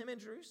awaited him in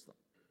Jerusalem.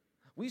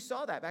 We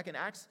saw that back in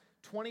Acts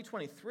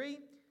 20:23,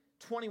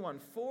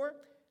 21:4,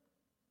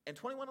 and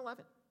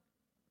 21:11.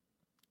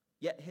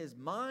 Yet his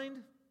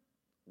mind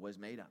was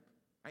made up.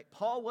 Right?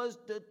 Paul was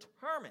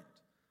determined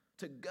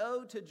to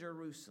go to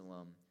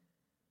Jerusalem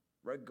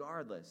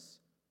regardless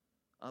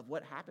of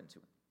what happened to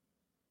him.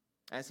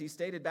 As he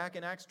stated back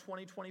in Acts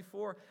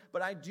 20:24,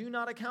 "But I do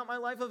not account my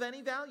life of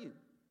any value,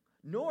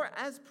 nor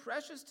as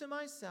precious to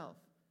myself,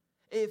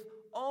 if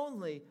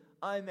only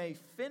I may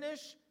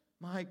finish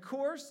my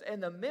course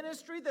and the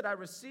ministry that I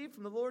received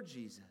from the Lord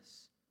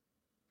Jesus,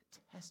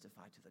 to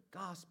testify to the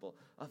gospel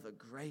of the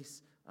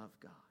grace of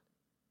God."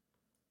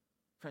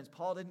 Friends,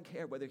 Paul didn't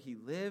care whether he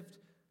lived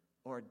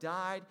or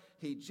died.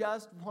 He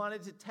just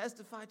wanted to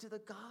testify to the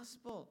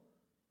gospel.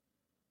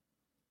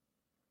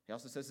 He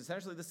also says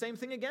essentially the same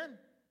thing again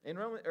in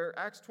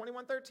Acts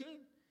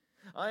 21:13.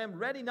 "I am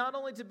ready not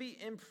only to be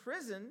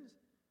imprisoned,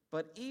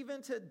 but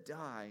even to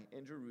die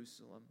in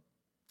Jerusalem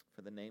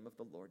for the name of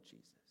the Lord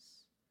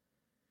Jesus."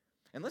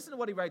 And listen to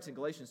what he writes in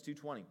Galatians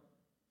 2:20.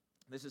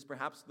 This is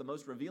perhaps the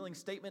most revealing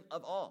statement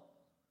of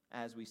all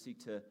as we seek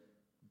to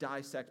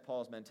dissect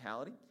Paul's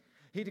mentality.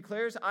 He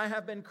declares, "I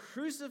have been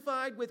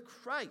crucified with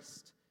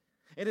Christ.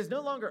 It is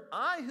no longer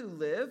I who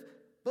live,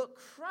 but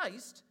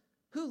Christ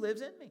who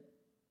lives in me.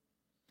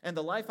 And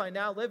the life I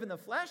now live in the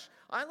flesh,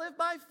 I live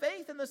by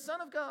faith in the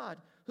Son of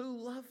God, who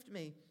loved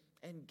me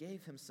and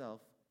gave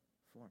himself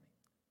for me."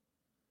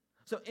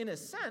 So in a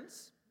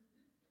sense,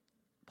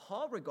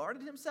 Paul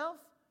regarded himself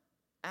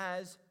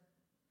as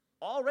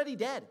already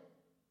dead.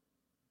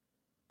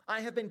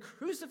 "I have been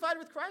crucified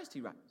with Christ,"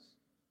 he writes.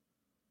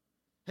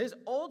 His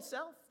old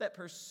self that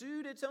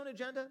pursued its own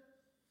agenda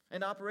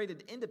and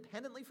operated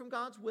independently from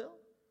God's will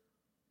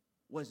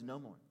was no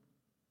more.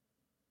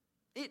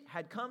 It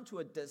had come to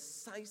a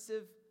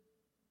decisive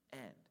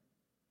end.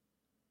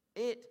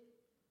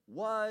 It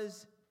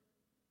was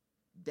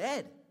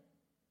dead,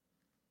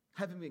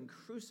 having been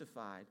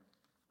crucified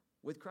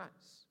with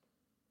Christ.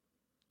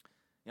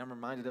 I'm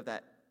reminded of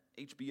that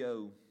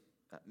HBO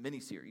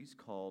miniseries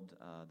called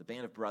The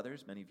Band of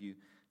Brothers. Many of you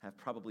have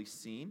probably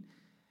seen,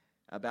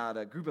 about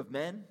a group of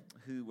men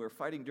who were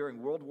fighting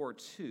during World War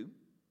II.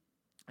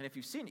 And if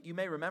you've seen it, you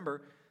may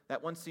remember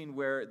that one scene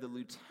where the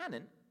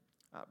lieutenant,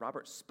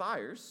 Robert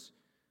Spires,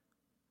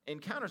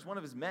 encounters one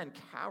of his men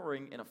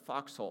cowering in a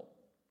foxhole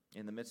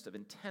in the midst of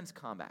intense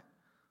combat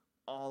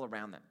all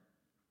around them.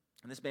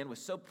 And this man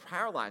was so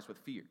paralyzed with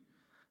fear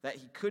that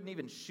he couldn't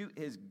even shoot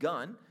his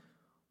gun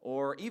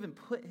or even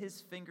put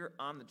his finger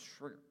on the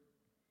trigger.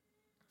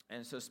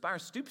 And so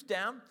Spires stoops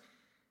down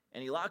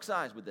and he locks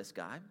eyes with this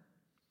guy.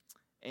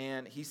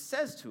 And he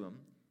says to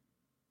him,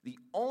 "The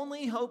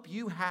only hope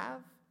you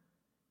have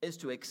is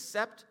to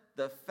accept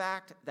the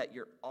fact that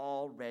you're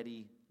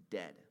already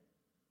dead.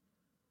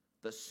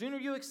 The sooner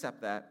you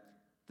accept that,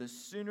 the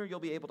sooner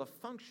you'll be able to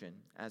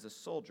function as a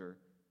soldier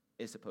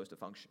is supposed to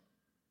function."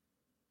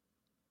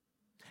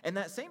 And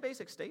that same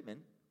basic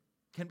statement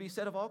can be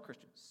said of all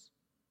Christians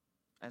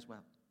as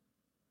well.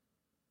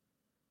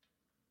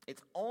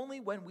 It's only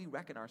when we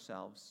reckon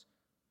ourselves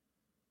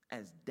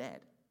as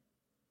dead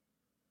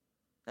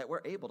that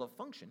we're able to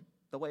function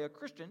the way a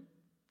Christian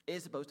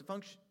is supposed to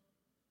function.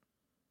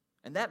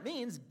 And that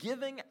means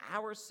giving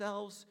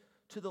ourselves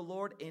to the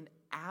Lord in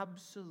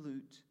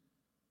absolute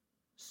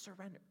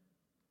surrender,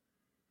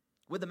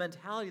 with the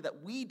mentality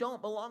that we don't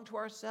belong to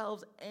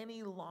ourselves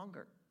any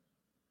longer,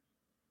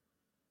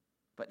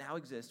 but now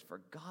exist for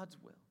God's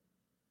will,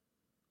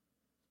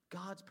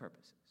 God's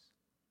purposes,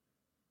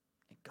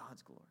 and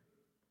God's glory.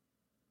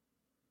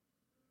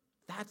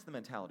 That's the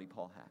mentality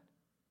Paul had.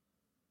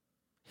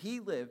 He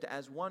lived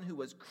as one who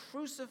was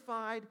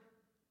crucified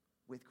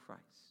with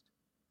Christ,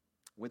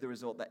 with the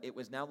result that it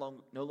was no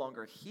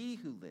longer he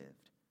who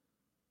lived,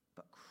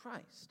 but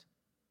Christ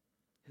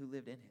who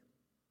lived in him.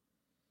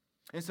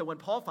 And so when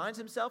Paul finds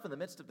himself in the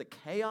midst of the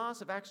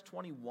chaos of Acts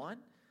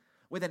 21,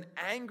 with an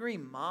angry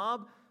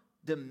mob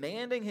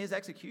demanding his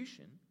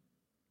execution,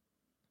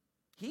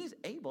 he's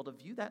able to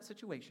view that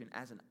situation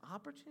as an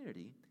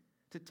opportunity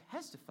to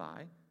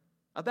testify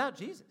about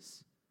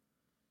Jesus.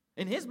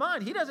 In his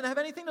mind, he doesn't have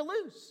anything to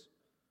lose.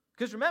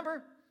 Because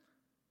remember,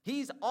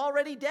 he's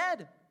already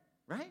dead,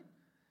 right?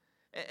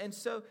 And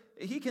so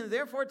he can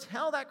therefore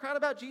tell that crowd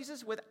about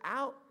Jesus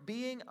without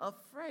being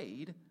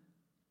afraid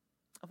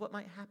of what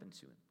might happen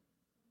to him.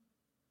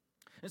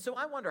 And so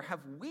I wonder,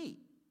 have we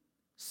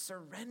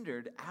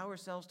surrendered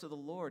ourselves to the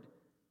Lord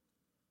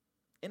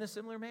in a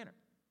similar manner?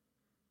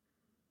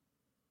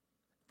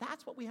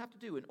 That's what we have to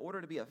do in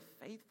order to be a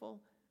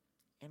faithful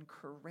and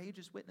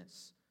courageous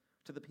witness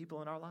to the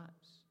people in our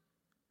lives.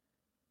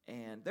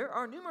 And there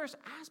are numerous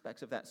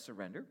aspects of that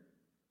surrender.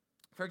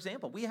 For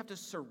example, we have to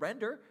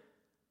surrender,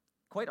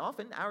 quite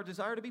often, our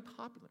desire to be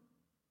popular.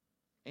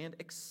 and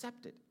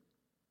accepted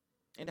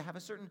and to have a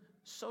certain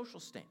social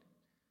standing.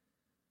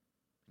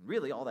 And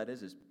really, all that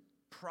is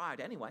pride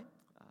anyway.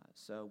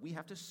 So we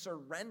have to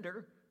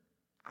surrender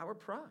our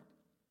pride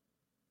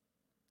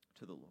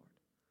to the Lord.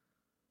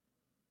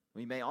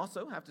 We may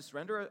also have to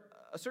surrender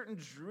a certain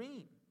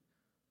dream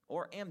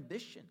or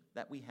ambition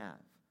that we have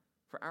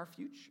for our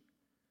future.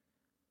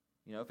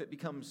 You know, if it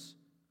becomes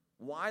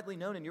widely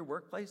known in your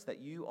workplace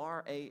that you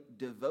are a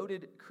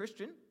devoted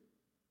Christian,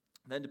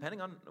 then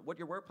depending on what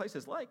your workplace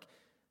is like,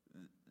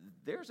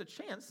 there's a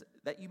chance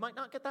that you might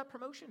not get that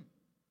promotion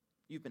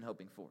you've been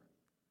hoping for.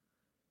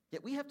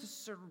 Yet we have to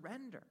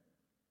surrender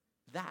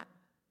that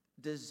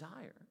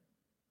desire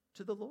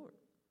to the Lord.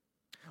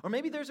 Or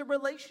maybe there's a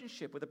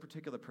relationship with a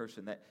particular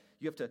person that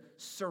you have to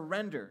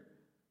surrender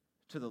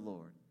to the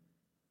Lord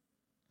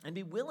and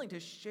be willing to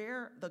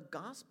share the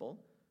gospel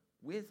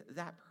with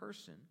that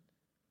person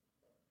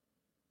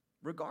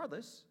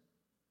regardless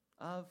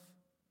of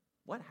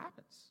what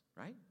happens,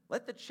 right?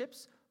 Let the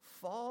chips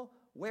fall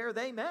where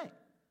they may.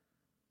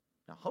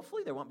 Now,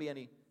 hopefully there won't be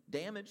any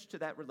damage to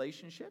that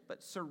relationship,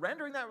 but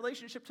surrendering that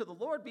relationship to the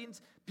Lord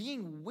means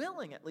being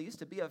willing at least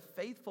to be a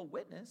faithful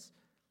witness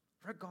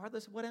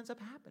regardless of what ends up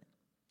happening.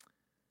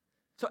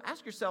 So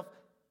ask yourself,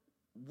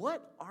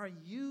 what are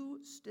you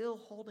still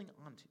holding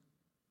on to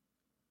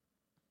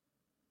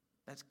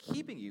that's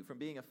keeping you from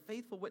being a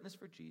faithful witness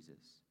for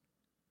Jesus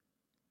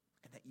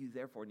and that you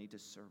therefore need to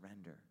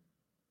surrender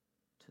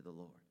to the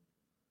Lord?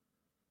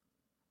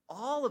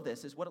 All of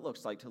this is what it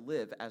looks like to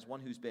live as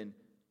one who's been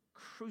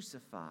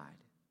crucified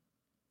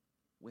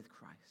with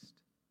Christ.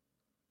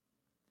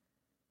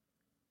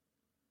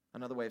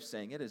 Another way of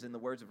saying it is in the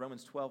words of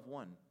Romans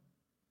 12:1,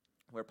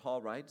 where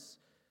Paul writes,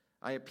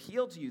 I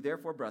appeal to you,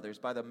 therefore, brothers,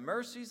 by the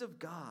mercies of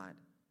God,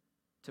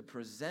 to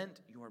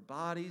present your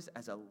bodies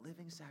as a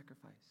living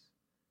sacrifice,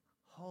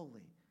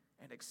 holy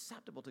and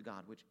acceptable to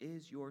God, which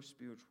is your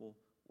spiritual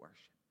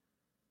worship.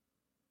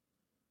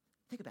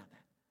 Think about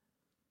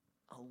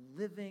that. A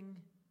living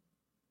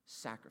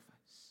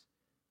sacrifice.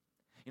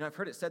 You know, I've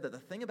heard it said that the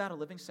thing about a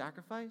living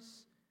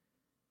sacrifice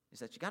is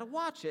that you got to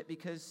watch it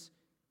because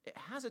it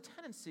has a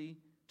tendency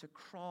to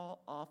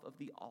crawl off of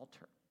the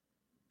altar,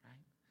 right?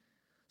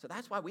 So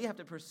that's why we have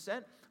to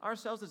present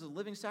ourselves as a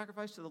living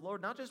sacrifice to the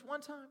Lord, not just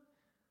one time,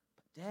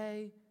 but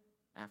day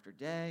after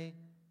day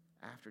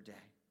after day.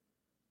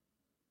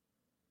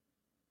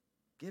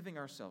 Giving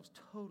ourselves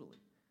totally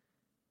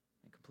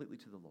and completely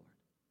to the Lord.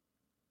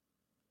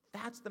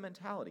 That's the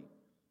mentality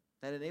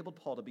that enabled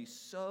Paul to be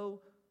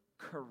so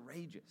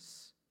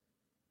courageous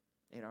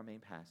in our main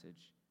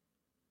passage,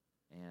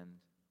 and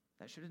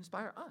that should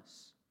inspire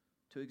us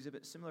to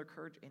exhibit similar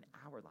courage in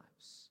our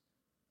lives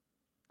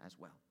as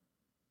well.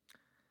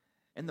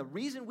 And the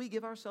reason we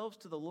give ourselves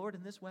to the Lord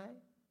in this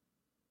way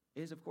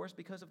is, of course,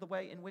 because of the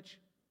way in which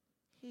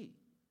He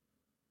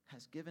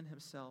has given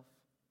Himself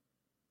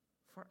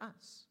for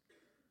us.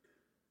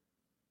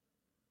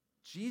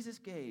 Jesus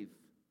gave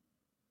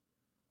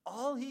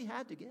all He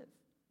had to give,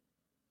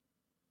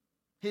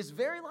 His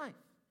very life,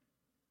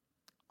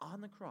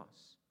 on the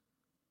cross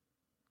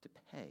to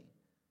pay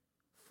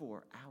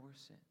for our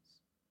sins.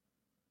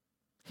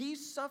 He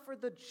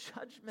suffered the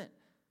judgment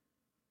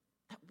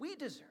that we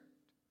deserved.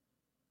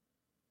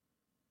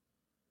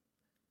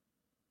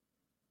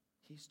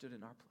 He stood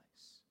in our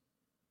place.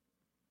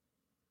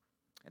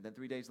 And then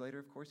 3 days later,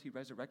 of course, He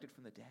resurrected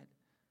from the dead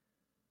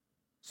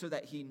so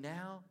that He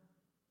now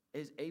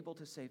is able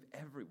to save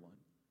everyone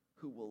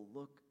who will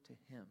look to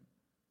Him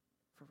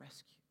for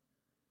rescue.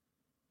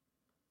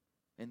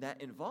 And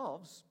that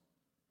involves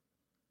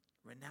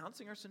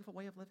renouncing our sinful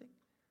way of living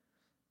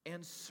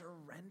and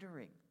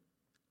surrendering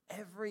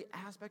every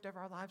aspect of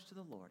our lives to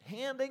the Lord,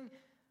 handing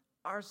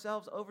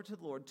ourselves over to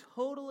the Lord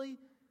totally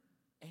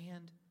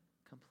and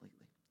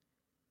completely.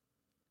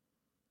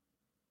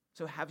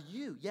 So have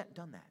you yet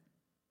done that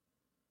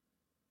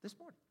this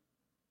morning?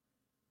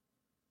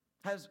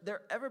 Has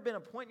there ever been a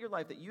point in your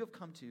life that you have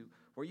come to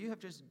where you have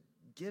just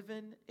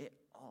given it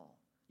all?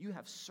 You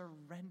have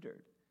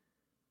surrendered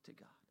to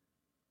God.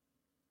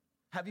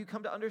 Have you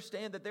come to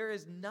understand that there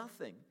is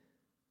nothing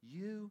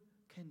you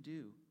can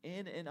do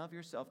in and of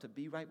yourself to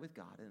be right with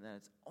God, and that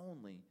it's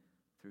only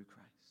through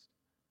Christ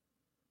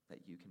that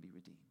you can be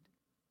redeemed?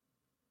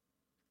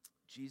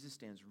 Jesus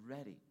stands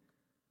ready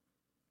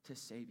to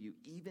save you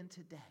even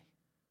today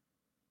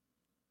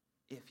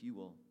if you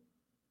will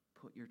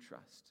put your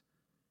trust